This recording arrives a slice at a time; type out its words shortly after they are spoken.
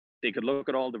they could look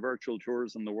at all the virtual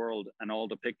tours in the world and all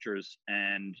the pictures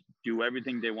and do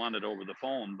everything they wanted over the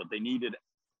phone, but they needed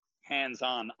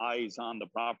hands-on, eyes on the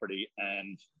property,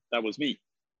 and that was me.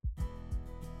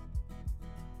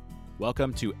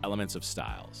 Welcome to Elements of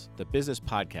Styles, the business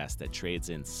podcast that trades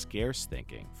in scarce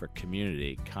thinking for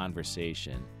community,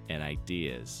 conversation, and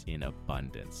ideas in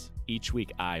abundance. Each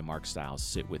week, I, Mark Styles,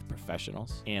 sit with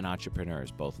professionals and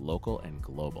entrepreneurs, both local and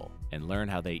global, and learn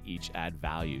how they each add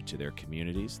value to their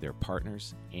communities, their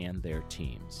partners, and their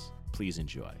teams. Please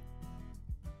enjoy.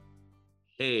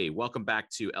 Hey, welcome back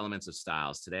to Elements of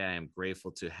Styles. Today, I am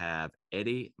grateful to have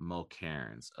Eddie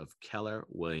Mulcairns of Keller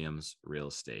Williams Real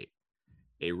Estate,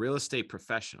 a real estate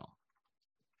professional.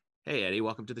 Hey, Eddie,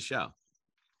 welcome to the show.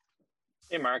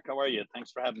 Hey, Mark, how are you?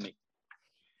 Thanks for having me.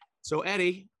 So,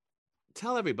 Eddie,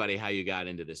 tell everybody how you got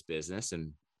into this business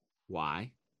and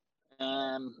why.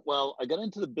 Well, I got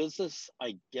into the business,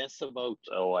 I guess about,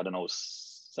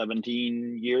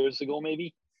 17 years ago,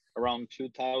 maybe around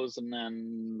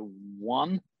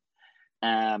 2001,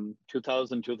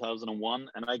 2001.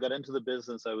 And I got into the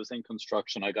business. I was in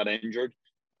construction. I got injured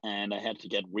and I had to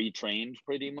get retrained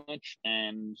pretty much.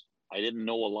 And I didn't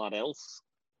know a lot else,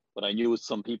 but I knew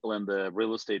some people in the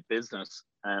real estate business.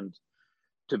 And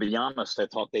to be honest, I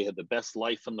thought they had the best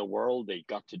life in the world. They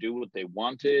got to do what they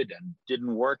wanted and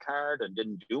didn't work hard and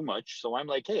didn't do much. So I'm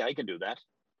like, hey, I can do that.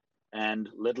 And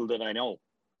little did I know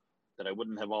that I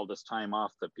wouldn't have all this time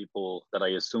off that I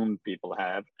assumed people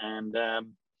have, and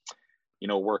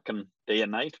working day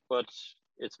and night. But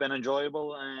it's been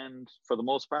enjoyable, and for the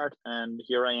most part, and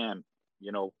here I am,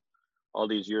 all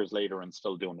these years later and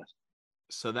still doing it.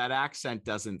 So that accent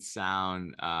doesn't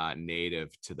sound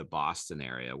native to the Boston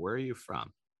area. Where are you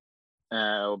from?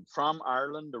 From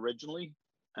Ireland originally.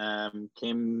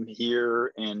 Came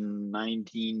here in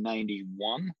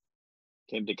 1991.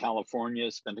 Came to California,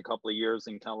 spent a couple of years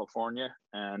in California,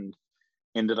 and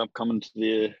ended up coming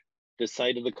to this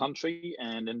side of the country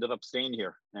and ended up staying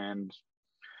here. And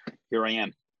here I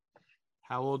am.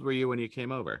 How old were you when you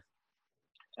came over?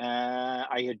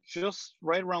 I had just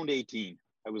right around 18.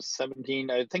 I was 17.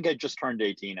 I think I just turned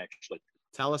 18, actually.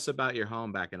 Tell us about your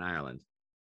home back in Ireland.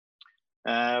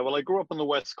 Well, I grew up on the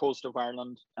west coast of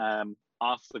Ireland,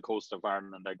 off the coast of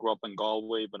Ireland. I grew up in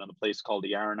Galway, but in a place called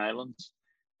the Aran Islands.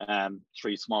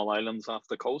 3 small islands off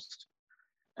the coast,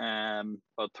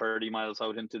 about 30 miles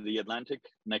out into the Atlantic.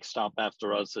 Next stop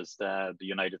after us is the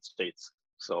United States.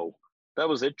 So that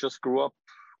was it. Just grew up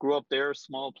there,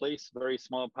 small place, very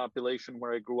small population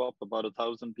where I grew up, about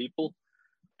 1,000 people.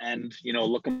 And,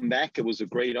 looking back, it was a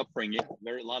great upbringing, a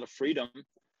lot of freedom.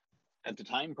 At the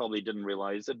time, probably didn't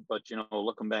realize it, but,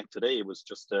 looking back today, it was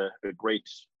just a great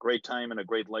time and a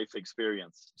great life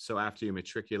experience. So after you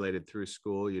matriculated through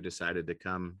school, you decided to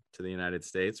come to the United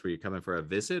States. Were you coming for a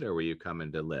visit or were you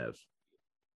coming to live?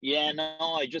 Yeah, no,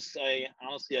 I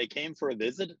honestly, I came for a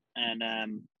visit. And, at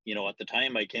the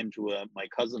time I came to my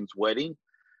cousin's wedding,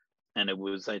 and it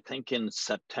was, I think, in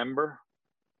September.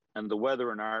 And the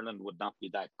weather in Ireland would not be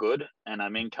that good. And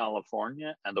I'm in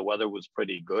California and the weather was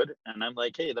pretty good. And I'm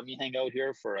like, hey, let me hang out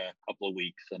here for a couple of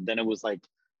weeks. And then it was like,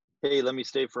 hey, let me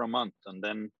stay for a month. And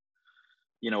then,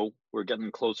 we're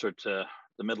getting closer to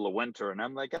the middle of winter. And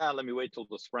I'm like, let me wait till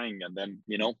the spring. And then,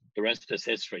 the rest is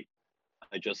history.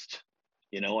 I just,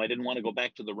 I didn't want to go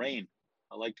back to the rain.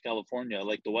 I liked California. I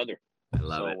liked the weather. I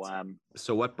love it.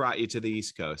 So what brought you to the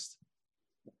East Coast?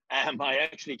 I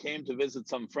actually came to visit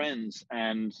some friends,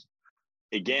 and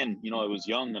again, I was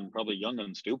young and probably young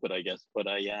and stupid, I guess, but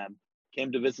I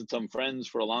came to visit some friends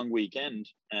for a long weekend,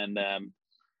 and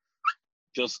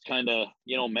just kind of,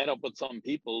 met up with some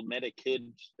people, met a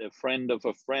kid, a friend of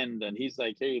a friend, and he's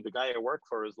like, hey, the guy I work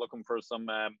for is looking for some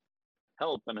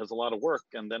help and has a lot of work.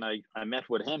 And then I met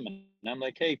with him, and I'm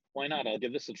like, hey, why not? I'll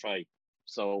give this a try.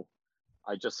 So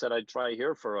I just said I'd try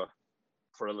here for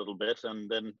a little bit, and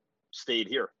then stayed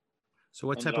here. So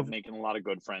what type of making a lot of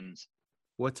good friends.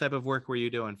 What type of work were you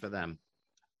doing for them?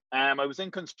 I was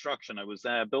in construction. I was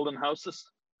building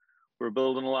houses. We were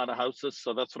building a lot of houses,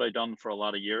 so that's what I done for a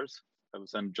lot of years. I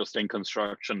was just in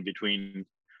construction between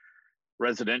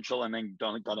residential, and then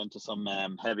got into some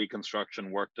heavy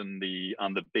construction. Worked on the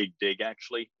Big Dig,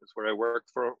 actually, is where I worked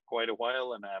for quite a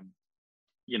while, and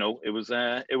it was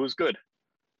good.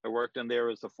 I worked in there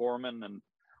as a foreman and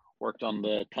worked on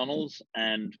the tunnels,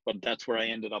 but that's where I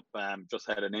ended up. Just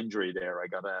had an injury there. I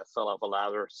fell off a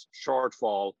ladder, short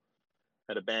fall,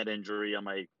 had a bad injury on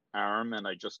my arm, and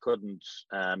I just couldn't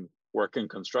work in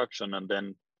construction, and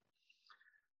then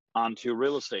onto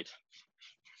real estate.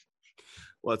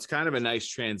 Well, it's kind of a nice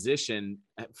transition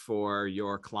for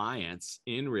your clients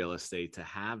in real estate to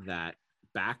have that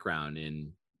background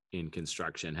in in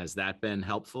construction. Has that been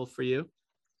helpful for you?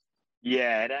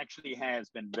 Yeah, it actually has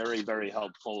been very, very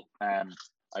helpful.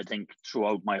 I think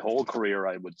throughout my whole career,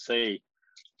 I would say,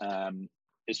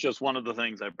 it's just one of the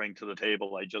things I bring to the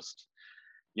table. I just,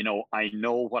 I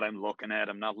know what I'm looking at.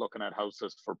 I'm not looking at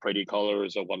houses for pretty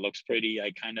colors or what looks pretty.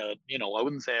 I kind of, I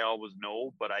wouldn't say I always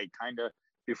know, but I kind of,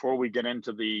 before we get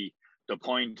into the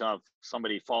point of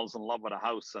somebody falls in love with a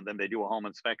house and then they do a home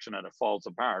inspection and it falls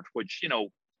apart, which,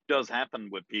 does happen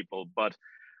with people. But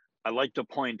I like to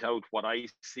point out what I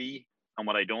see and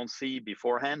what I don't see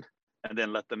beforehand, and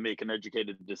then let them make an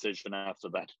educated decision after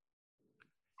that.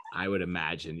 I would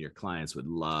imagine your clients would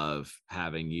love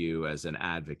having you as an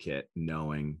advocate,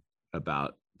 knowing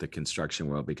about the construction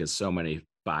world, because so many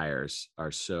buyers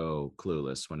are so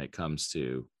clueless when it comes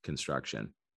to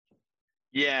construction.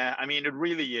 Yeah, I mean, it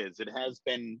really is. It has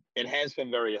been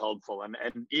very helpful, and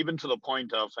even to the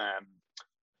point of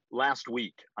last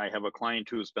week, I have a client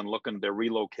who's been looking. They're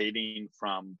relocating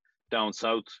from down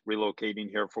south, relocating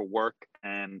here for work,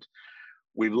 and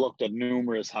we've looked at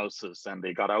numerous houses and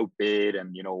they got outbid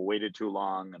and, waited too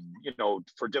long and,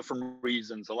 for different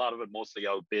reasons, a lot of it mostly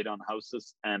outbid on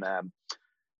houses. And a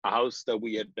house that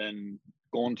we had been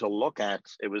going to look at,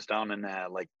 it was down in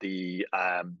like the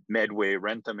Medway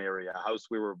Rentham area. A house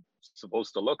we were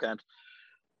supposed to look at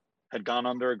had gone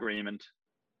under agreement.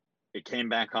 It came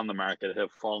back on the market. It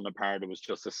had fallen apart. It was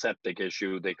just a septic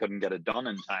issue. They couldn't get it done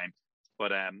in time.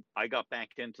 But I got back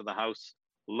into the house,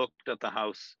 looked at the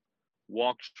house,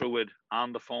 walked through it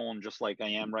on the phone, just like I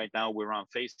am right now. We were on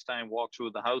FaceTime, walked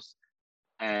through the house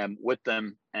with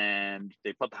them, and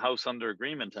they put the house under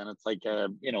agreement. And it's like,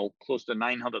 close to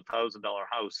 $900,000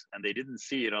 house. And they didn't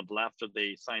see it until after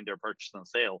they signed their purchase and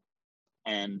sale.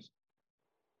 And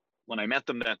when I met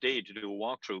them that day to do a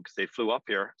walkthrough, because they flew up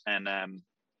here, and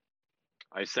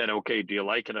I said, okay, do you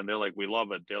like it? And they're like, we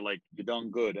love it. They're like, you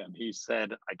done good. And he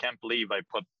said, I can't believe I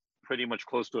put pretty much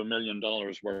close to $1 million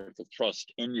worth of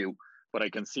trust in you, but I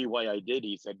can see why I did.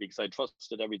 He said, because I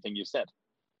trusted everything you said.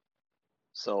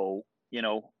 So,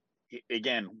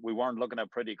 again, we weren't looking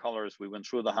at pretty colors. We went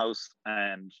through the house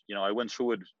and, I went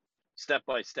through it step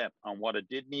by step on what it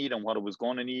did need and what it was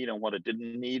going to need and what it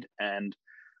didn't need. And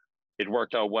it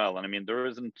worked out well. And I mean,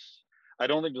 I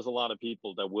don't think there's a lot of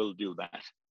people that will do that.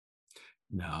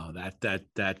 No,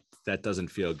 that doesn't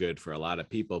feel good for a lot of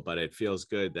people, but it feels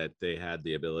good that they had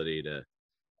the ability to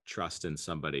trust in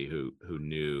somebody who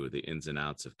knew the ins and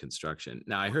outs of construction.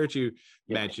 Now, I heard you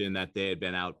mention that they had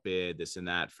been outbid, this and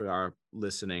that. For our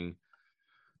listening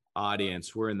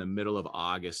audience, we're in the middle of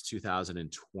August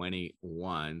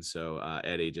 2021. So,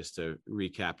 Eddie, just to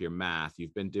recap your math,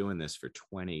 you've been doing this for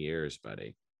 20 years,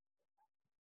 buddy.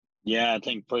 Yeah, I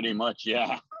think pretty much.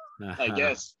 Yeah, I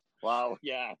guess. Wow.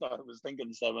 Yeah, I thought I was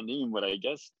thinking 17, but I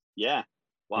guess, yeah.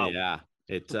 Wow. Yeah,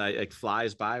 it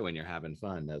flies by when you're having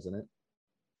fun, doesn't it?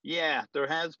 Yeah, it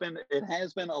has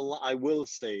been a lot. I will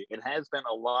say it has been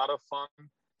a lot of fun.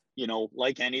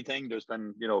 Like anything, there's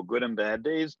been, good and bad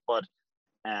days, but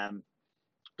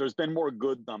there's been more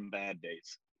good than bad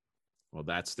days. Well,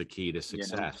 that's the key to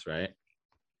success, right?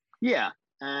 Yeah.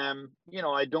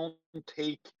 I don't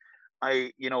take,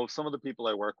 some of the people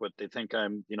I work with, they think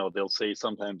I'm, they'll say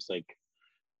sometimes like,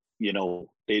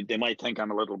 they might think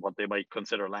I'm a little, what they might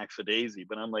consider lackadaisy,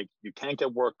 but I'm like, you can't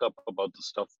get worked up about the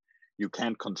stuff you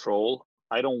can't control.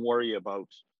 I don't worry about,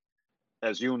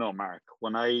 as you know, Mark,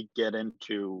 when I get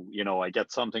into, I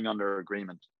get something under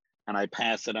agreement and I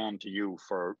pass it on to you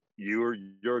for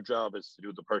your job is to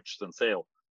do the purchase and sale.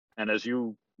 And as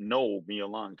you know me a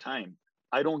long time,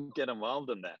 I don't get involved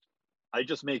in that. I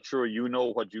just make sure you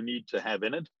know what you need to have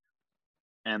in it.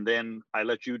 And then I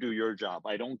let you do your job.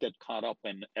 I don't get caught up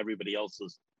in everybody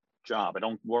else's job. I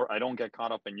don't get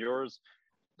caught up in yours,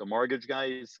 the mortgage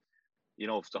guys, if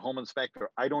it's the home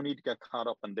inspector, I don't need to get caught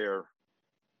up in their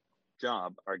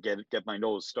job or get my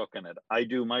nose stuck in it. I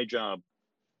do my job,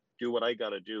 do what I got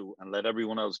to do, and let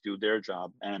everyone else do their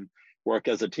job and work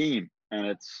as a team. And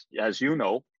it's, as you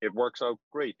know, it works out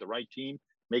great. The right team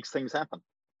makes things happen.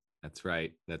 That's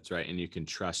right. And you can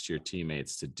trust your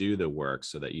teammates to do the work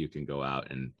so that you can go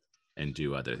out and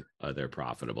do other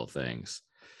profitable things.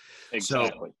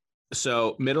 Exactly.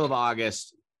 So middle of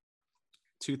August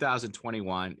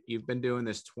 2021, you've been doing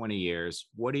this 20 years.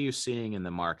 What are you seeing in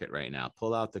the market right now?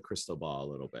 Pull out the crystal ball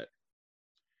a little bit.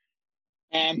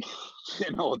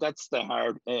 That's the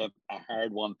hard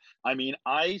one. I mean,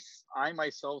 I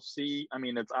myself see, I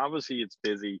mean, it's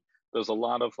busy. There's a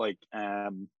lot of like,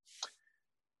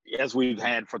 as we've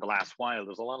had for the last while,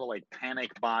 there's a lot of like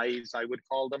panic buys, I would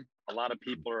call them. A lot of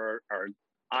people are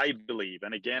I believe,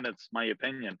 and again, it's my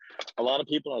opinion, a lot of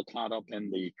people are caught up in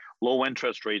the low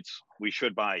interest rates we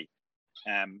should buy.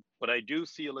 But I do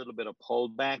see a little bit of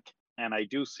pullback, and I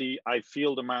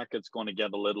feel the market's going to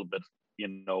get a little bit,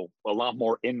 a lot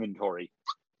more inventory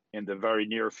in the very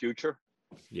near future.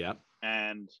 Yeah.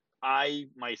 And I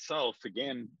myself,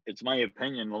 again, it's my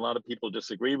opinion. A lot of people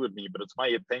disagree with me, but it's my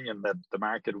opinion that the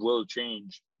market will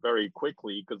change very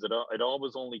quickly, because it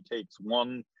always only takes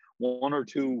one or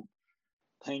two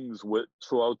things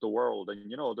throughout the world.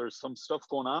 And there's some stuff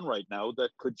going on right now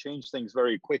that could change things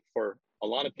very quick for a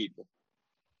lot of people.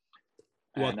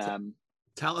 Well,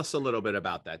 tell us a little bit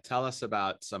about that. Tell us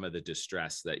about some of the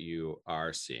distress that you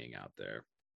are seeing out there.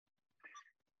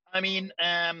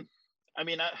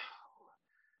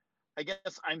 I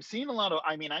guess I'm seeing a lot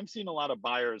of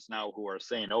buyers now who are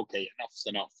saying, okay, enough's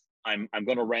enough. I'm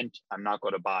going to rent. I'm not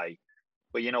going to buy.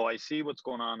 But, I see what's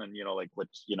going on, and, like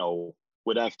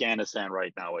with Afghanistan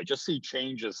right now, I just see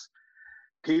changes.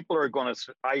 People are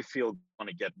I feel, going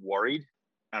to get worried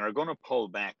and are going to pull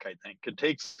back. I think it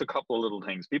takes a couple of little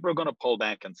things. People are going to pull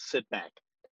back and sit back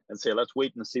and say, let's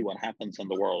wait and see what happens in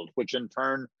the world, which in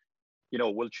turn,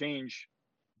 will change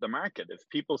the market. If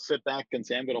people sit back and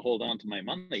say, I'm going to hold on to my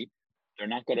money, they're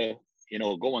not going to,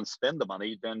 go and spend the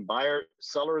money, then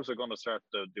sellers are going to start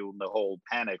to do the whole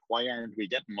panic. Why aren't we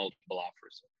getting multiple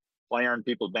offers? Why aren't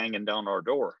people banging down our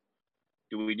door?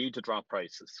 Do we need to drop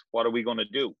prices? What are we going to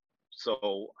do?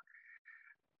 So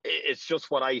it's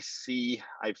just what I see.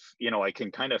 I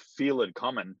can kind of feel it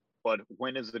coming, but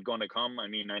when is it going to come? I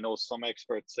mean, I know some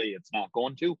experts say it's not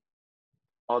going to.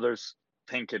 Others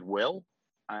think it will.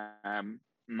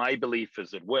 My belief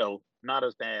is it will. Not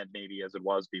as bad maybe as it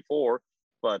was before,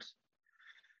 but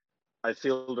I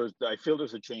feel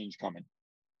there's a change coming.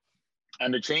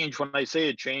 And the change, when I say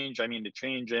a change, I mean the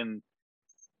change in,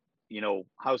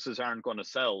 houses aren't going to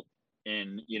sell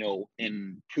in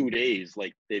 2 days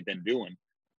like they've been doing.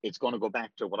 It's going to go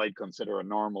back to what I'd consider a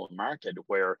normal market,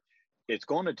 where it's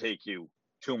going to take you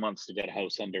 2 months to get a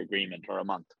house under agreement, or a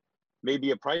month,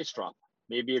 maybe a price drop,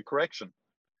 maybe a correction.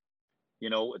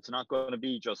 It's not going to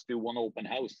be just do one open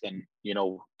house and,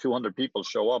 200 people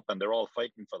show up and they're all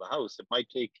fighting for the house. It might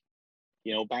take,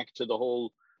 back to the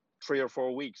whole 3 or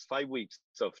 4 weeks, 5 weeks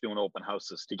of doing open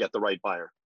houses to get the right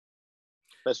buyer.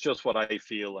 That's just what I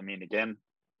feel. I mean, again,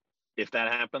 if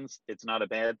that happens, it's not a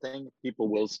bad thing. People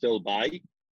will still buy,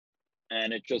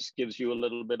 and it just gives you a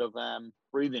little bit of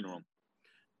breathing room.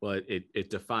 Well, it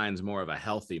defines more of a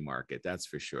healthy market, that's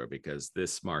for sure, because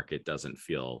this market doesn't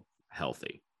feel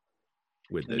healthy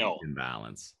with the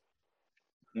imbalance.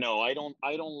 No,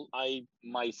 I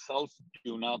myself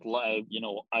do not like,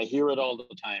 I hear it all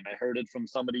the time. I heard it from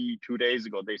somebody 2 days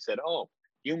ago. They said, oh,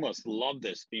 you must love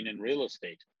this being in real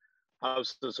estate.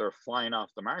 Houses are flying off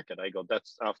the market. I go,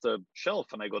 that's off the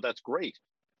shelf. And I go, that's great.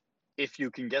 If you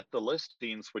can get the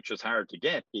listings, which is hard to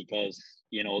get because,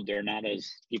 they're not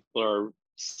as, people are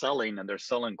selling and they're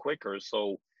selling quicker.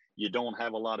 So you don't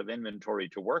have a lot of inventory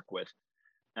to work with.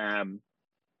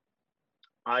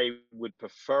 I would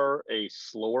prefer a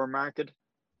slower market.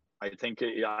 I think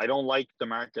I don't like the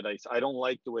market. I don't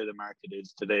like the way the market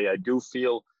is today. I do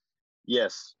feel,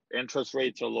 yes, interest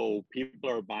rates are low. People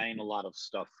are buying a lot of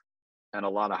stuff and a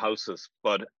lot of houses,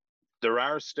 but there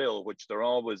are still, which there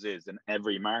always is in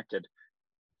every market,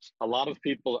 a lot of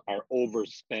people are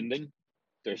overspending.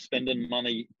 They're spending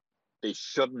money they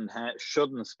shouldn't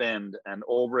spend and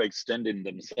overextending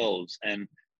themselves. And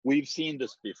we've seen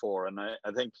this before. And I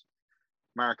think,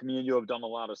 Mark, me and you have done a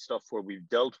lot of stuff where we've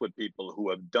dealt with people who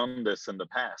have done this in the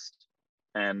past.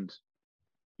 And,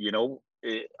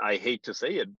 I hate to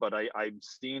say it, but I've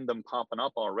seen them popping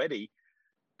up already.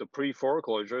 The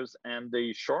pre-foreclosures and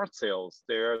the short sales,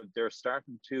 they're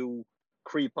starting to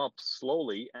creep up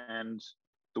slowly. And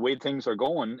the way things are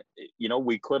going,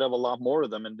 we could have a lot more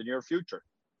of them in the near future.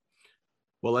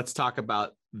 Well, let's talk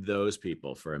about those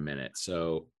people for a minute.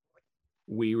 So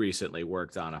we recently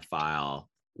worked on a file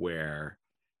where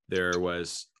there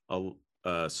was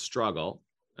a struggle,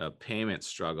 a payment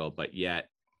struggle, but yet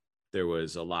there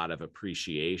was a lot of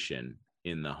appreciation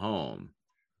in the home.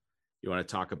 You want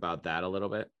to talk about that a little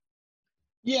bit?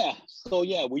 Yeah. So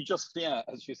we just,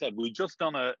 as you said, we just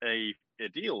done a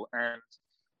deal, and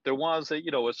there was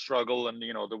a struggle, and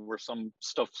there were some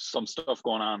stuff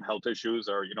going on, health issues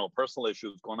or personal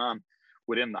issues going on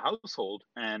within the household,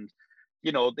 and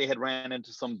they had ran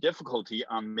into some difficulty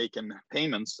on making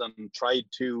payments and tried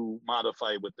to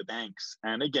modify with the banks.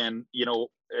 And again,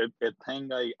 a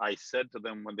thing I said to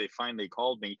them when they finally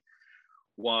called me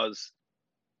was,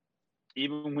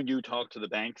 even when you talk to the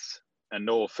banks, and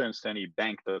no offense to any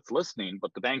bank that's listening,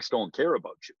 but the banks don't care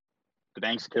about you. the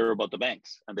banks care about the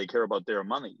banks and they care about their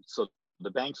money. So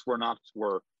the banks were,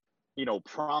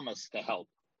 promised to help,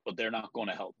 but they're not going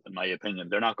to help, in my opinion.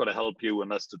 They're not going to help you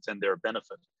unless it's in their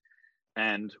benefit.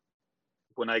 And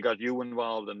when I got you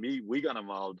involved and we got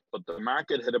involved, but the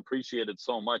market had appreciated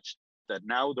so much that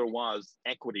now there was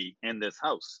equity in this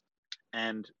house.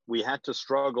 And we had to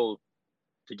struggle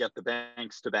to get the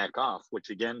banks to back off, which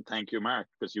again, thank you, Mark,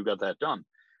 because you got that done.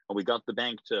 And we got the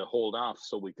bank to hold off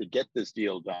so we could get this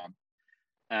deal done.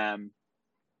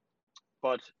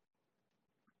 But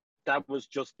that was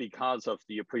just because of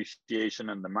the appreciation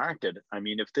in the market. I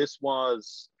mean, if this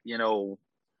was, 2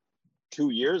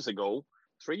 years ago,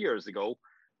 3 years ago,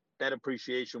 that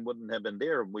appreciation wouldn't have been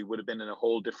there. We would have been in a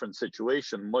whole different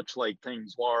situation, much like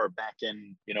things were back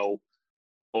in,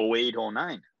 08,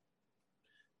 09.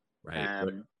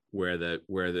 Right. Where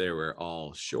there were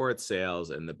all short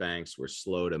sales and the banks were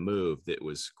slow to move. It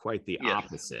was quite the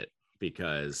opposite,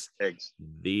 because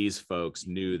these folks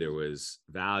knew there was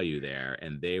value there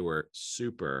and they were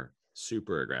super,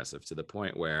 super aggressive, to the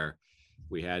point where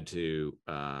we had to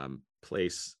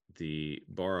place the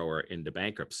borrower into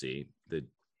bankruptcy the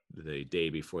day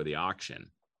before the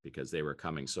auction, because they were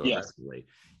coming so aggressively.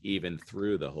 Even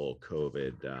through the whole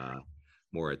COVID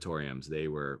moratoriums, they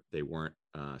weren't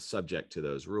subject to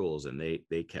those rules, and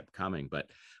they kept coming. But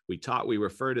we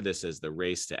refer to this as the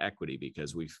race to equity,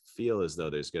 because we feel as though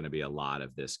there's going to be a lot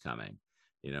of this coming.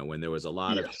 When there was a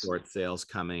lot of short sales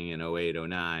coming in 08,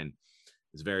 09,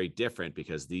 it's very different,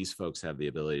 because these folks have the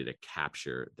ability to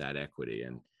capture that equity.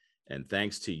 And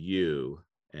thanks to you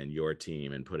and your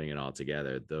team and putting it all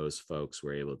together, those folks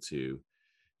were able to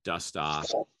dust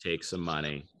off, take some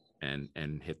money,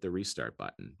 and hit the restart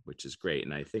button, which is great.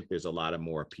 And I think there's a lot of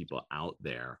more people out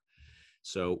there.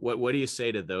 So what do you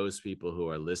say to those people who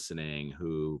are listening,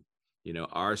 who,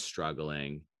 are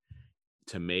struggling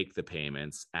to make the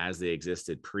payments as they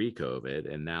existed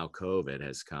pre-COVID, and now COVID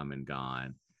has come and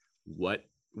gone? What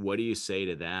do you say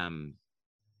to them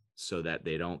so that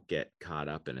they don't get caught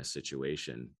up in a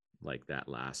situation like that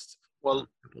last couple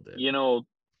did?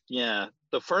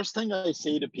 The first thing I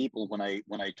say to people when I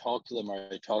talk to them, or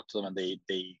I talk to them and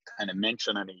they kind of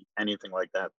mention anything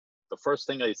like that, the first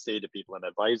thing I say to people and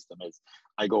advise them is,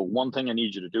 I go, one thing I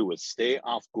need you to do is stay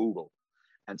off Google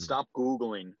and stop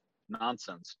Googling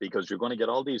nonsense, because you're going to get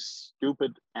all these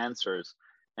stupid answers,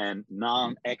 and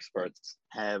non-experts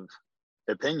have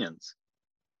opinions,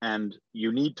 and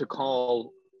you need to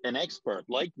call an expert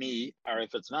like me, or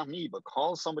if it's not me, but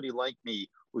call somebody like me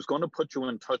who's going to put you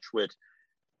in touch with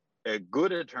a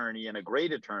good attorney and a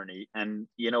great attorney. And,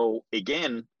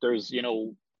 again, there's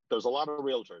a lot of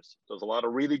realtors. There's a lot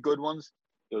of really good ones.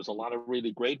 There's a lot of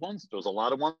really great ones. There's a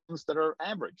lot of ones that are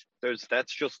average.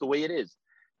 That's just the way it is.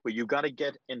 But you got to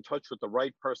get in touch with the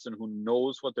right person who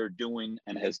knows what they're doing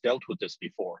and has dealt with this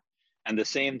before. And the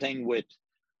same thing with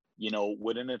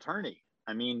an attorney.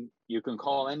 I mean, you can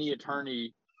call any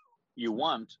attorney you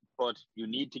want, but you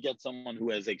need to get someone who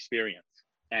has experience.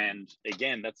 And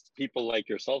again, that's people like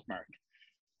yourself, Mark,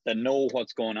 that know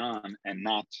what's going on, and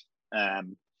not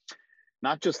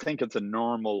just think it's a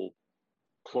normal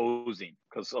closing.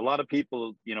 Because a lot of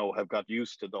people, have got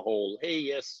used to the whole, hey,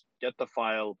 yes, get the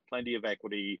file, plenty of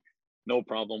equity, no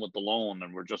problem with the loan,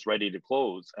 and we're just ready to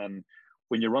close. And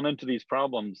when you run into these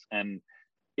problems and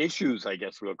issues, I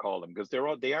guess we'll call them, because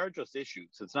they are just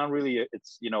issues. It's not really,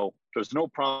 there's no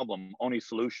problem, only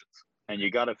solutions. And you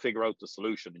got to figure out the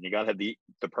solution, and you got to have the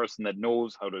person that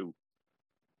knows how to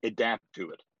adapt to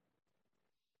it.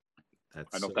 I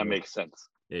don't know if that makes sense.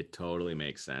 It totally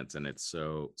makes sense. And it's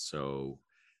so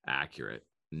accurate.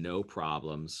 No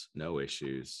problems, no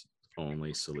issues,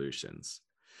 only solutions.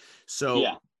 So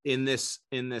in this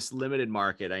limited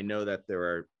market, I know that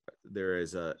there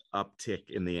is a uptick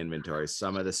in the inventory.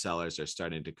 Some of the sellers are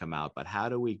starting to come out, but how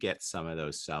do we get some of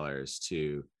those sellers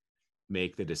to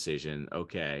make the decision,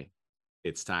 okay,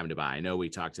 it's time to buy? I know we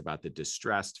talked about the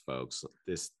distressed folks.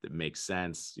 This makes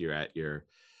sense. You're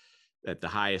at the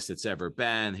highest it's ever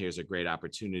been. Here's a great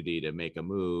opportunity to make a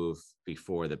move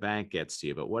before the bank gets to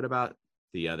you. But what about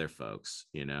the other folks,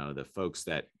 the folks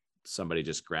that somebody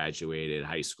just graduated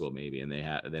high school maybe, and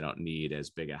they don't need as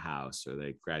big a house, or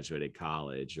they graduated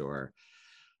college or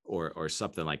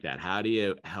something like that? How do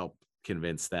you help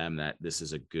convince them that this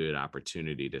is a good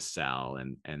opportunity to sell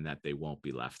and that they won't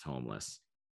be left homeless?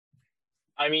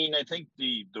 I mean, I think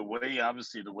the way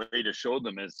to show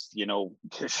them is,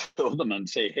 to show them and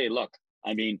say, hey, look,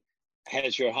 I mean,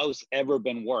 has your house ever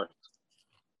been worth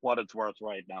what it's worth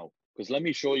right now? Because let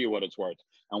me show you what it's worth.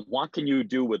 And what can you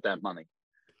do with that money?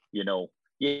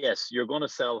 Yes, you're going to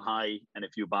sell high. And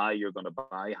if you buy, you're going to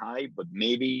buy high. But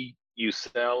maybe you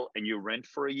sell and you rent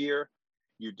for a year,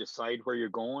 you decide where you're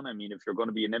going. I mean, if you're going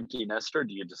to be an empty nester,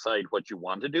 do you decide what you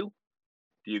want to do?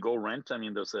 Do you go rent? I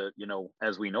mean, there's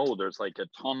as we know, there's like a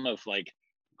ton of like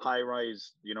high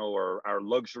rise, or our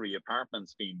luxury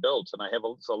apartments being built. And I have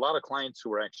a lot of clients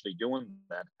who are actually doing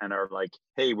that and are like,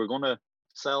 hey, we're going to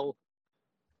sell,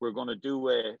 we're going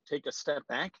to take a step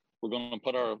back. We're going to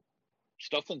put our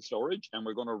stuff in storage and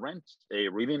we're going to rent a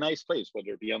really nice place, whether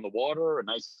it be on the water, a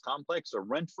nice complex, or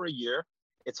rent for a year.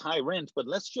 It's high rent, but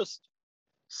let's just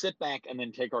sit back and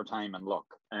then take our time and look.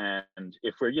 And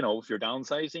if you're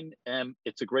downsizing,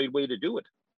 it's a great way to do it.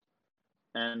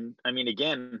 And I mean,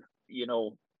 again,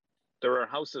 there are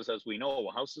houses, as we know,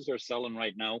 houses are selling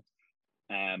right now.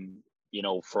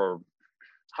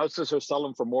 Houses are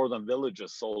selling for more than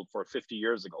villages sold for 50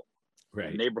 years ago.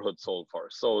 Right. Neighborhoods sold for.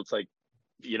 So it's like,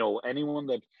 anyone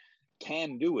that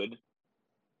can do it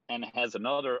and has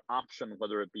another option,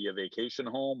 whether it be a vacation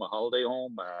home, a holiday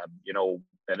home,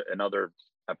 another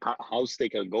house they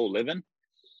can go live in,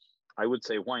 I would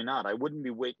say, why not? I wouldn't be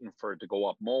waiting for it to go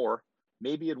up more.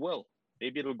 Maybe it will.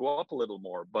 Maybe it'll go up a little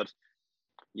more, but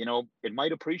it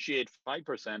might appreciate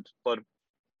 5%. But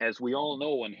as we all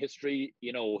know in history,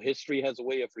 history has a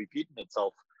way of repeating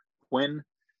itself. When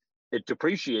it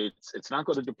depreciates, it's not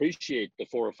going to depreciate the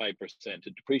 4 or 5%.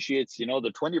 It depreciates, the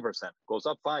 20%, goes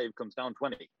up 5, comes down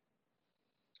 20.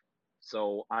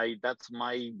 So that's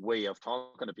my way of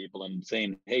talking to people and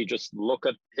saying, hey, just look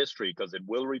at history because it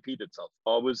will repeat itself.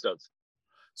 Always does.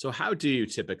 So how do you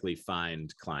typically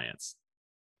find clients?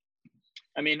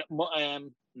 I mean,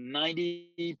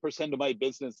 90% of my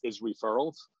business is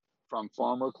referrals from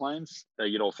former clients,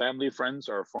 family, friends,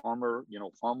 or former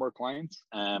clients.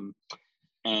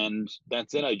 And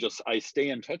that's it. I stay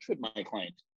in touch with my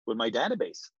client, with my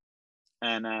database.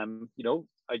 And, I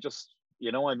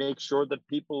make sure that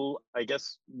people, I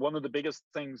guess one of the biggest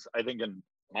things I think in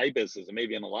my business and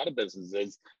maybe in a lot of businesses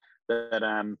is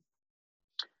that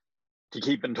to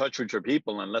keep in touch with your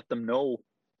people and let them know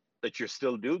that you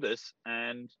still do this.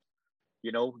 And,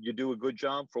 you do a good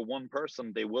job for one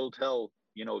person, they will tell,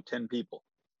 10 people.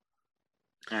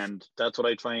 And that's what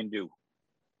I try and do.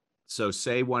 So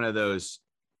say one of those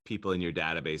people in your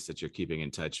database that you're keeping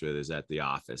in touch with is at the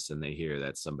office and they hear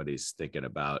that somebody's thinking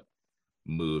about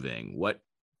moving. What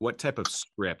type of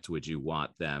script would you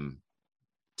want them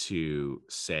to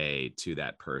say to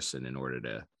that person in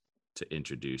order to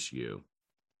introduce you?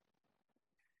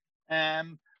 I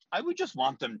would just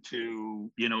want them to,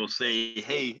 say,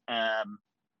 hey, I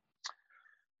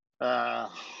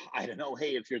don't know.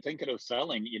 Hey, if you're thinking of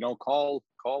selling, call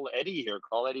Eddie here,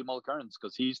 call Eddie Mulkerns,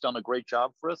 because he's done a great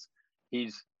job for us.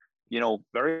 He's,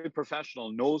 very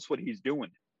professional, knows what he's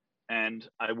doing. And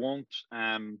I don't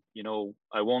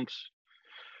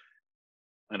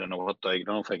know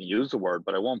if I can use the word,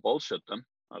 but I won't bullshit them.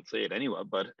 I'll say it anyway,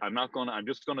 but I'm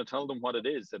just going to tell them what it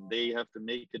is and they have to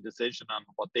make a decision on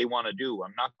what they want to do.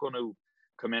 I'm not going to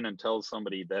come in and tell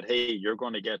somebody that, hey, you're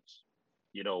going to get,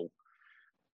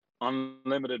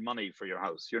 unlimited money for your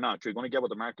house. You're not. You're going to get what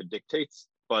the market dictates,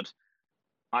 but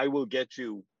I will get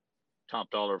you top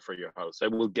dollar for your house. I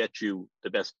will get you the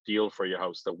best deal for your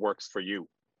house that works for you.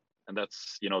 And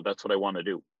that's what I want to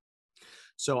do.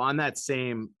 So on that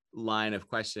same line of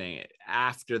questioning,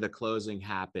 after the closing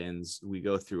happens, we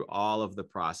go through all of the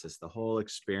process, the whole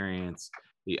experience,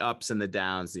 the ups and the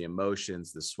downs, the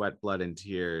emotions, the sweat, blood, and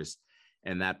tears.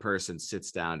 And that person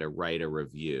sits down to write a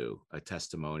review, a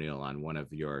testimonial on one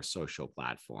of your social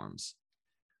platforms.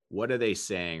 What are they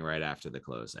saying right after the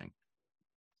closing?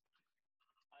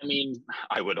 I mean,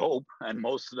 I would hope, and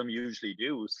most of them usually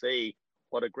do, say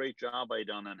what a great job I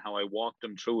done and how I walked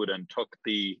them through it and took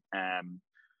the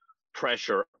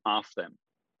pressure off them.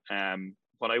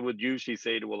 What I would usually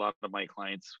say to a lot of my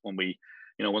clients when we,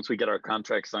 once we get our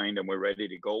contract signed and we're ready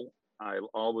to go,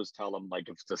 I'll always tell them, like,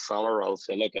 if it's the seller, I'll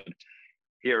say, look,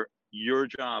 here, your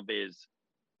job is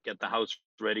get the house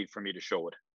ready for me to show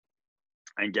it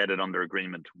and get it under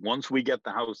agreement. Once we get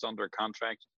the house under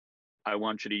contract, I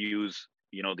want you to use,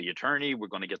 the attorney. We're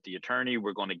going to get the attorney.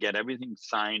 We're going to get everything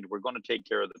signed. We're going to take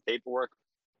care of the paperwork.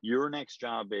 Your next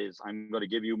job is I'm going to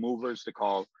give you movers to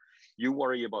call. You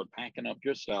worry about packing up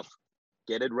your stuff,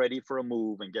 get it ready for a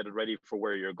move and get it ready for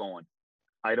where you're going.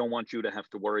 I don't want you to have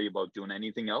to worry about doing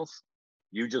anything else.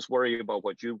 You just worry about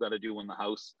what you've got to do in the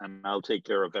house and I'll take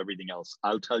care of everything else.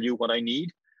 I'll tell you what I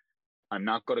need. I'm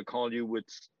not going to call you with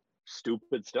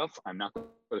stupid stuff. I'm not going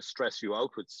to stress you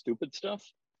out with stupid stuff.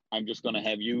 I'm just going to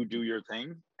have you do your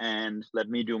thing and let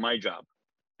me do my job.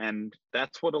 And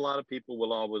that's what a lot of people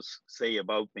will always say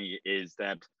about me is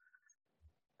that,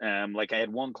 like I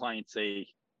had one client say,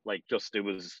 like, it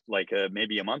was like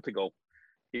maybe a month ago,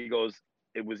 he goes,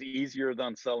 it was easier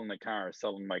than selling a car,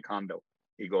 selling my condo.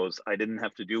 He goes, I didn't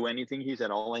have to do anything. He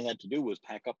said, all I had to do was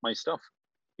pack up my stuff.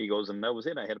 He goes, and that was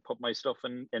it. I had to put my stuff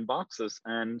in boxes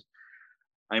and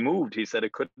I moved. He said,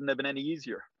 it couldn't have been any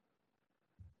easier.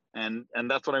 And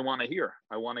that's what I want to hear.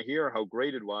 I want to hear how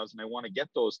great it was. And I want to get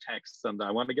those texts and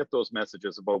I want to get those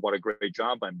messages about what a great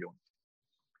job I'm doing.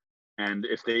 And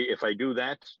if I do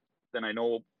that, then I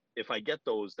know, if I get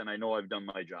those, then I know I've done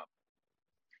my job.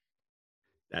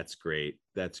 That's great.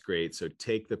 That's great. So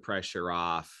take the pressure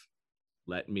off.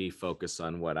 Let me focus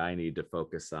on what I need to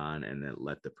focus on, and then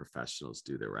let the professionals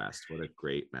do the rest. What a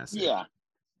great message. Yeah,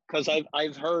 because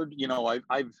I've heard,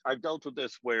 I've dealt with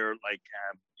this where, like,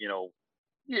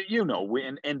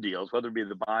 we in deals, whether it be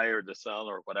the buyer, the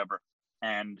seller, or whatever.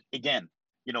 And again,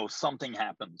 something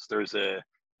happens. There's a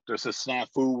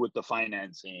snafu with the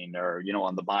financing, or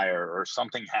on the buyer, or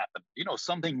something happened.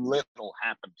 Something little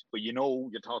happened, but you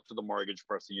talk to the mortgage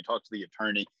person, you talk to the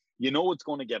attorney, it's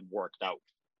going to get worked out.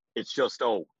 It's just,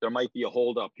 there might be a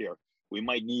hold up here. We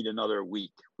might need another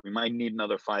week. We might need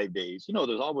another 5 days.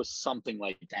 There's always something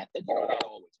like that. Not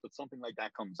always, but something like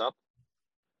that comes up.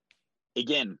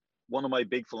 Again, one of my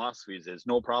big philosophies is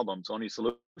no problems, only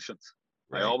solutions.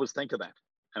 Right. I always think of that.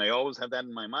 And I always have that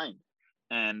in my mind.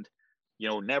 And,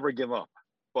 never give up.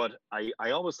 But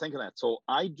I always think of that. So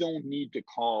I don't need to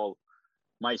call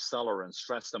my seller and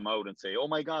stress them out and say, oh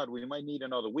my God, we might need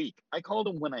another week. I call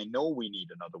them when I know we need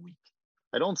another week.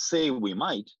 I don't say we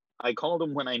might. I call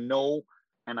them when I know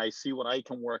and I see what I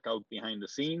can work out behind the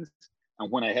scenes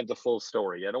and when I have the full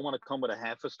story. I don't want to come with a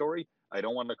half a story. I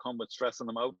don't want to come with stressing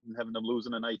them out and having them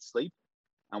losing a night's sleep.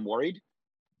 I'm worried.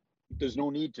 There's no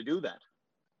need to do that.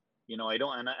 I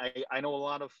don't, and I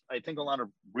know I think a lot of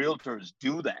realtors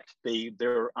do that.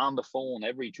 They're on the phone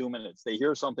every 2 minutes. They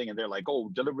hear something and they're like, oh,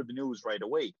 deliver the news right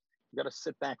away. You got to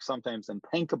sit back sometimes and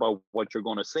think about what you're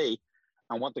going to say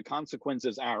and what the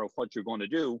consequences are of what you're going to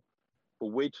do,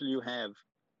 but wait till you have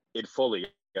it fully.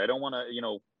 I don't want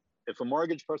to, if a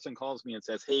mortgage person calls me and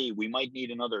says, hey, we might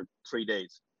need another 3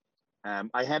 days.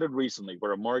 I had it recently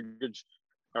where a mortgage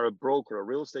or a broker, a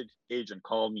real estate agent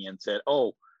called me and said,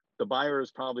 oh, the buyer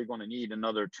is probably going to need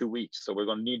another 2 weeks. So we're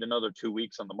going to need another 2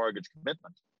 weeks on the mortgage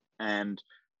commitment. And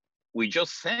we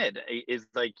just said, is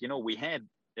like, we had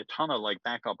a ton of like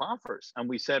backup offers. And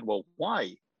we said, well,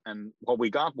 why? And what we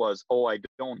got was, oh, I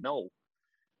don't know.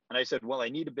 And I said, well, I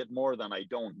need a bit more than I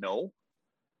don't know.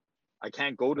 I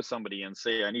can't go to somebody and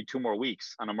say, I need 2 more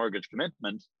weeks on a mortgage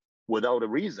commitment without a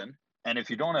reason. And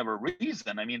if you don't have a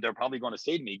reason, they're probably going to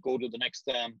say to me, go to the next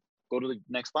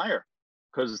buyer,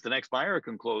 because the next buyer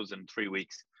can close in 3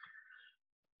 weeks.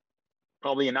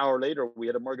 Probably an hour later, we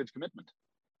had a mortgage commitment.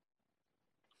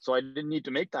 So I didn't need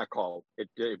to make that call.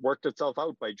 It worked itself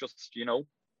out by just,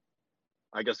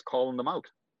 I guess, calling them out.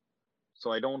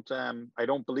 So I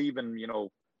don't believe in,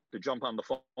 to jump on the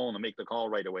phone and make the call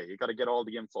right away. You got to get all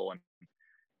the info and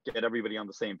get everybody on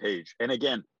the same page. And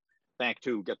again, back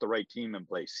to get the right team in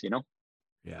place,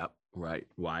 Yeah, right.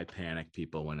 Why panic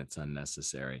people when it's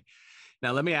unnecessary?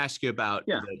 Now, let me ask you about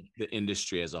the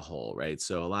industry as a whole, right?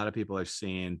 So a lot of people are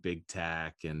seeing big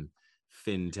tech and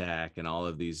fintech and all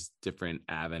of these different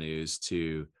avenues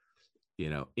to,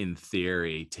 in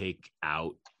theory, take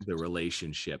out the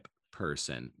relationship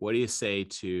person. What do you say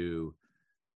to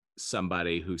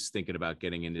somebody who's thinking about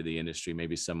getting into the industry,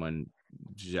 maybe someone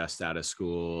just out of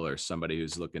school or somebody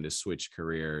who's looking to switch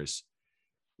careers?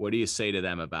 What do you say to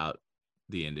them about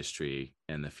the industry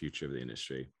and the future of the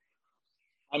industry?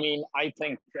 I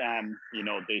think,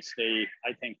 they stay,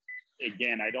 I think,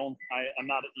 again, I'm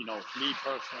not, me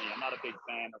personally, I'm not a big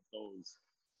fan of those,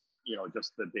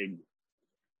 just the big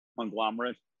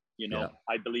conglomerate,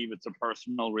 I believe it's a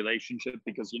personal relationship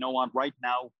because right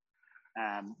now,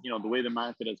 the way the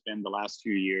market has been the last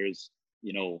few years,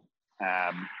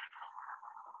 I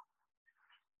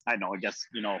don't know, I guess,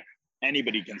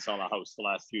 anybody can sell a house the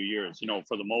last few years,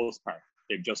 for the most part.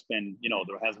 They've just been,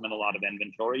 there hasn't been a lot of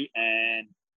inventory and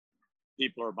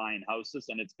people are buying houses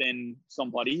and it's been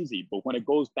somewhat easy. But when it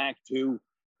goes back to,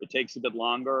 it takes a bit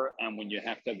longer. And when you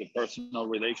have to have the personal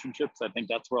relationships, I think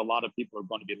that's where a lot of people are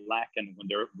going to be lacking when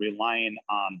they're relying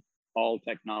on all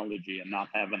technology and not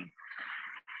having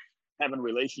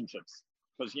relationships.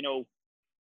 Because,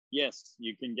 yes,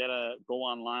 you can go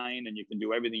online and you can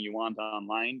do everything you want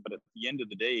online. But at the end of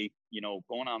the day,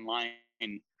 going online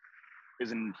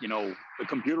isn't, the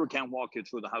computer can't walk you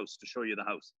through the house to show you the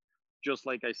house. Just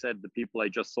like I said, the people I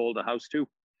just sold a house to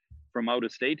from out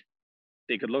of state,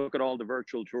 they could look at all the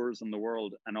virtual tours in the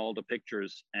world and all the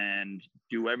pictures and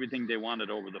do everything they wanted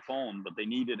over the phone, but they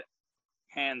needed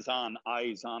hands-on,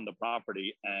 eyes on the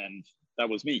property. And that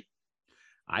was me.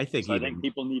 I think So I think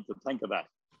people need to think of that.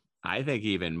 I think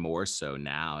even more so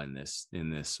now in this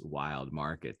wild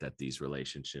market, that these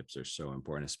relationships are so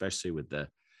important, especially with the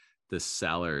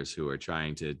sellers who are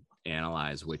trying to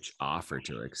analyze which offer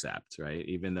to accept, right?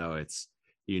 Even though it's,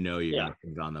 you're Yeah. going to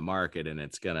put it on the market and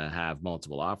it's going to have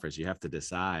multiple offers, you have to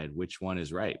decide which one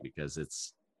is right, because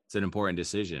it's an important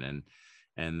decision.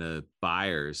 And the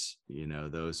buyers,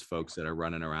 those folks that are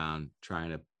running around trying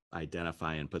to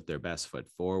identify and put their best foot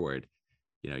forward,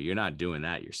 you're not doing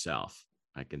that yourself.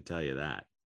 I can tell you that.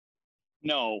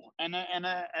 No, and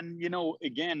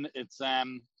again, it's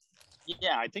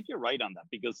yeah, I think you're right on that,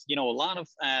 because a lot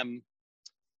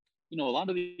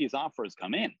of these offers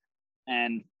come in,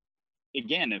 and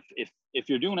again, if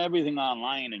you're doing everything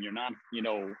online and you're not, you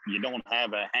don't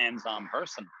have a hands-on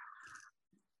person,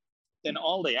 then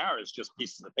all they are is just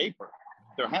pieces of paper.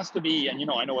 There has to be, and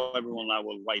I know everyone now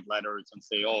will write letters and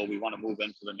say, oh, we want to move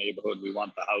into the neighborhood, we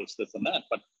want the house, this and that,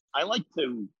 but I like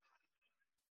to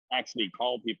actually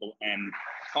call people and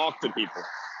talk to people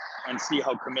and see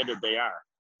how committed they are.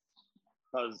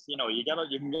 Because you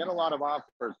can get a lot of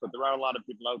offers, but there are a lot of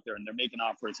people out there and they're making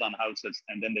offers on houses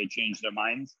and then they change their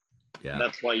minds. Yeah. And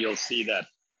that's why you'll see that,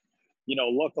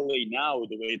 luckily now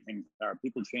the way things are,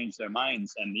 people change their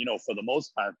minds, and for the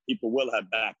most part, people will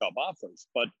have backup offers.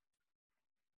 But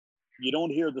you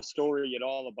don't hear the story at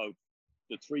all about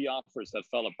the 3 offers that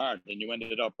fell apart and you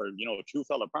ended up, or 2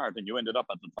 fell apart and you ended up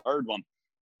at the 3rd one.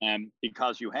 And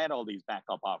because you had all these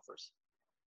backup offers.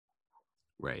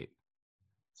 Right.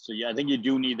 So yeah, I think you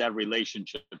do need that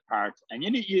relationship part, and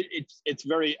it's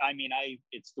very.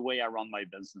 It's the way I run my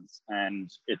business,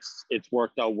 and it's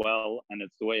worked out well, and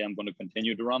it's the way I'm going to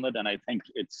continue to run it. And I think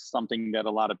it's something that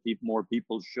a lot of more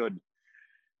people should,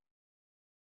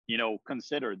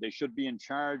 consider. They should be in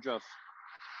charge of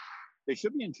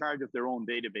their own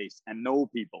database and know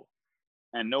people,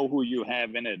 and know who you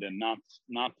have in it, and not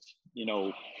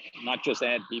just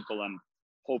add people and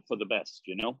hope for the best.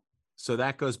 So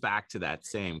that goes back to that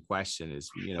same question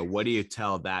is, what do you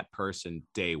tell that person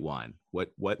day one?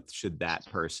 What should that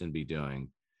person be doing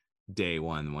day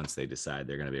one once they decide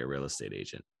they're going to be a real estate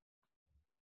agent?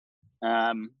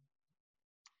 I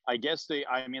guess the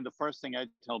first thing I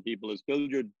tell people is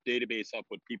build your database up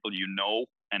with people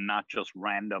and not just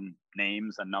random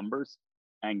names and numbers,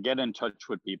 and get in touch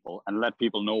with people and let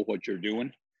people know what you're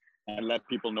doing, and let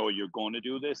people know you're going to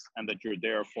do this and that you're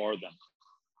there for them.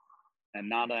 And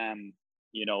not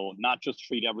just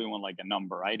treat everyone like a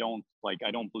number. I don't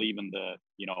believe in the,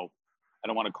 I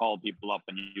don't want to call people up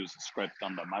and use a script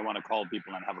on them. I want to call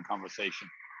people and have a conversation.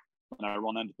 When I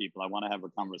run into people, I want to have a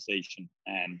conversation.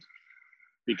 And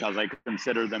because I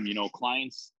consider them,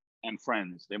 clients and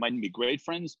friends. They mightn't be great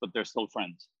friends, but they're still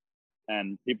friends.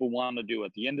 And people want to do,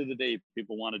 at the end of the day,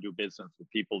 people want to do business with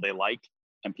people they like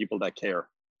and people that care.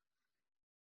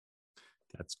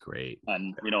 That's great.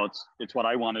 And, it's what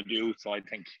I want to do. So I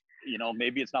think,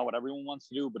 maybe it's not what everyone wants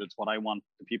to do, but it's what I want.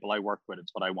 The people I work with,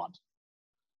 it's what I want.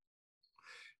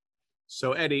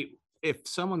 So Eddie, if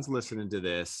someone's listening to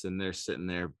this and they're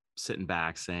sitting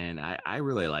back saying, I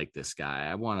really like this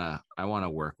guy, I want to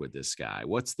work with this guy,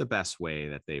 what's the best way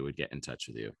that they would get in touch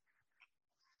with you?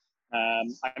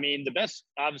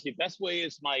 The best way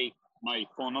is my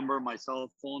phone number, my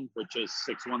cell phone, which is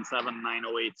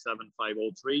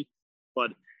 617-908-7503.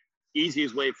 But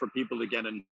easiest way for people to get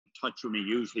in touch with me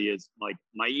usually is like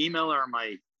my email or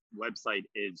my website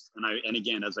is, and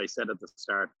again, as I said at the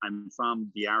start, I'm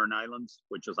from the Aran Islands,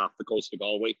 which is off the coast of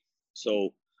Galway.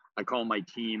 So I call my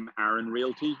team Aran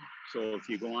Realty. So if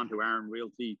you go on to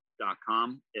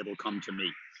aranrealty.com, it'll come to me.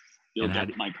 You'll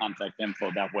get my contact info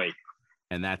that way.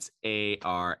 And that's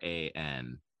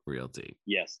ARAN Realty.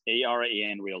 Yes,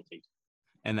 ARAN Realty.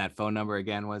 And that phone number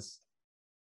again was?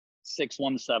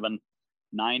 617-908-7503.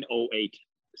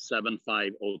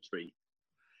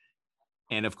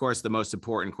 And of course, the most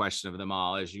important question of them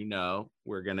all, as you know,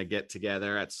 we're going to get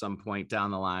together at some point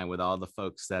down the line with all the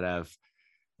folks that have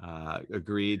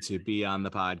agreed to be on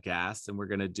the podcast, and we're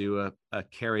going to do a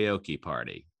karaoke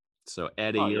party. So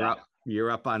Eddie,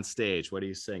 you're up on stage. What are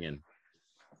you singing?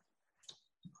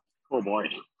 Oh boy.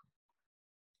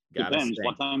 Depends.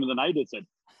 What time of the night is it?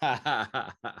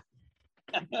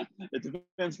 It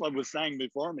depends what was sang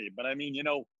before me. But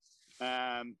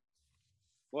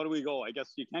what do we go? I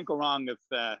guess you can't go wrong if,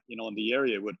 in the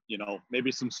area with,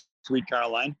 maybe some Sweet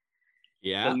Caroline.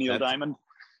 Yeah. Neil Diamond.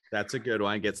 That's a good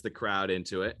one. Gets the crowd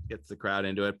into it.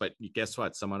 But guess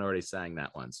what? Someone already sang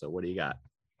that one. So what do you got?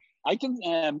 I can,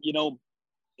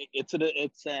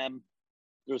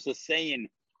 there's a saying,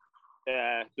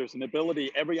 there's an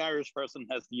ability, every Irish person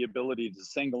has the ability to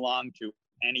sing along to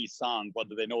any song,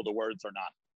 whether they know the words or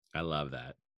not. I love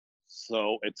that.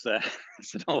 So it's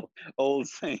it's an old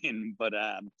saying, but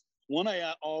one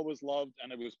I always loved,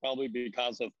 and it was probably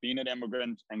because of being an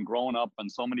immigrant and growing up,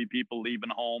 and so many people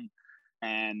leaving home,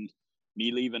 and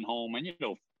me leaving home, and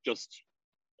just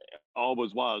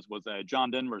always was a John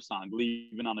Denver song,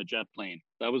 "Leaving on a Jet Plane."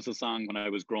 That was the song when I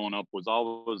was growing up. Was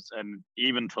always, and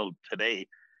even till today,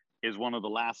 is one of the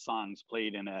last songs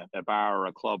played in a bar or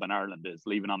a club in Ireland. Is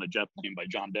 "Leaving on a Jet Plane" by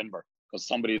John Denver, because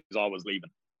somebody is always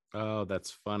leaving. Oh,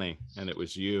 that's funny. And it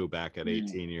was you back at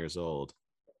 18 years old.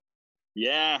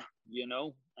 Yeah,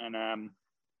 and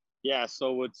yeah,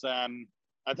 so it's I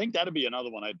think that'd be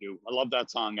another one I'd do. I love that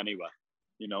song anyway,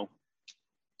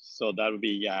 so that'd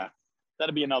be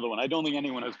another one. I don't think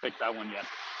anyone has picked that one yet.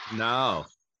 No,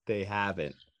 they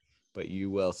haven't, but you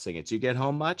will sing it. Do you get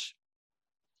home much?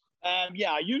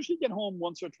 Yeah, I usually get home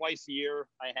once or twice a year.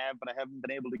 But I haven't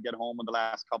been able to get home in the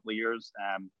last couple of years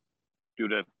due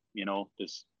to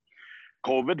this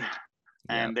COVID. Yeah.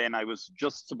 And then I was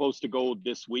just supposed to go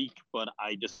this week, but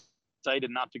I decided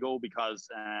not to go because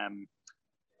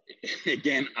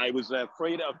again, I was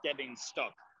afraid of getting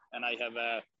stuck. And I have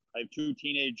 2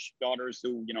 teenage daughters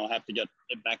who have to get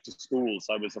back to school,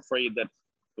 so I was afraid that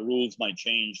the rules might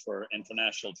change for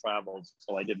international travels.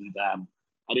 So I didn't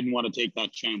want to take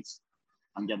that chance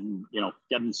on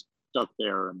getting stuck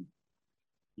there, and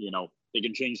they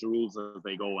can change the rules as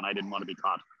they go, and I didn't want to be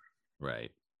caught.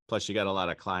 Right. Plus, you got a lot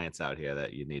of clients out here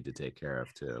that you need to take care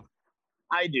of too.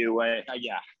 I do.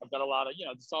 Yeah, I've got a lot of,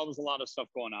 there's always a lot of stuff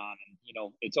going on, and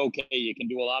it's okay. You can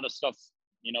do a lot of stuff,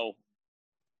 you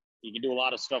can do a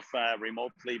lot of stuff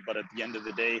remotely, but at the end of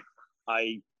the day,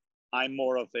 I'm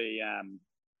more of a, as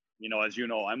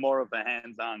I'm more of a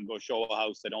hands-on, go show a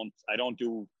house. I don't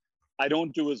do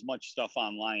as much stuff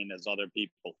online as other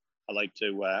people. I like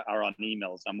to, are on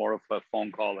emails. I'm more of a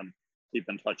phone call and keep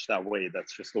in touch that way.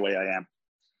 That's just the way I am.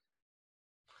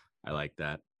 I like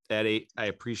that. Eddie, I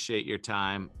appreciate your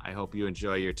time. I hope you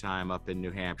enjoy your time up in New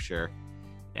Hampshire.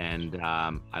 And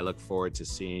I look forward to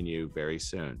seeing you very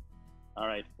soon. All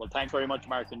right. Well, thanks very much,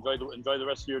 Mark. Enjoy the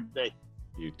rest of your day.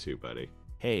 You too, buddy.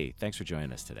 Hey, thanks for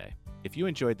joining us today. If you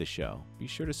enjoyed the show, be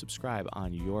sure to subscribe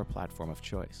on your platform of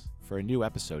choice for a new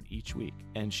episode each week,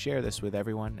 and share this with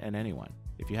everyone and anyone.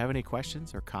 If you have any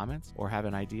questions or comments, or have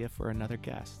an idea for another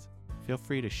guest, feel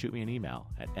free to shoot me an email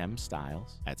at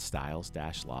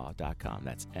mstiles@stiles-law.com.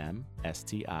 That's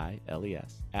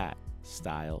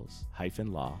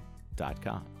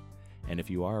MSTILES@stiles-law.com. And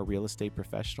if you are a real estate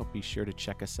professional, be sure to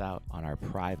check us out on our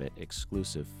private,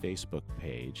 exclusive Facebook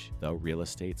page, The Real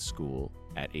Estate School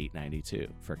at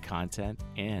 892, for content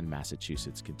and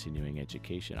Massachusetts continuing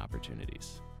education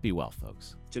opportunities. Be well,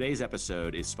 folks. Today's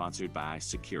episode is sponsored by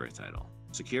Securititle.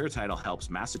 Securititle helps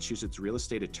Massachusetts real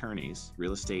estate attorneys,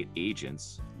 real estate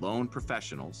agents, loan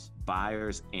professionals,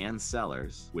 buyers, and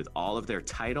sellers with all of their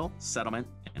title, settlement,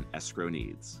 and escrow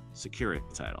needs.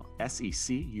 Securititle,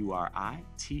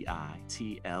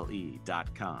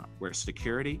 SECURITITLE.com, where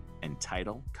security and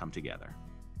title come together.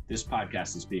 This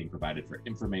podcast is being provided for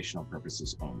informational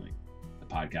purposes only. The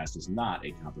podcast is not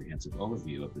a comprehensive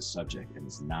overview of the subject and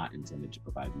is not intended to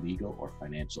provide legal or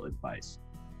financial advice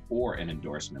or an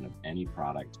endorsement of any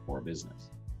product or business.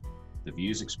 The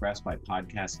views expressed by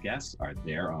podcast guests are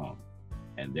their own,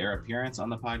 and their appearance on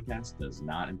the podcast does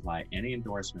not imply any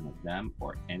endorsement of them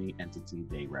or any entity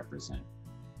they represent.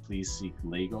 Please seek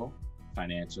legal,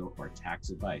 financial, or tax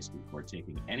advice before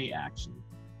taking any action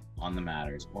on the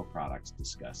matters or products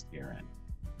discussed herein.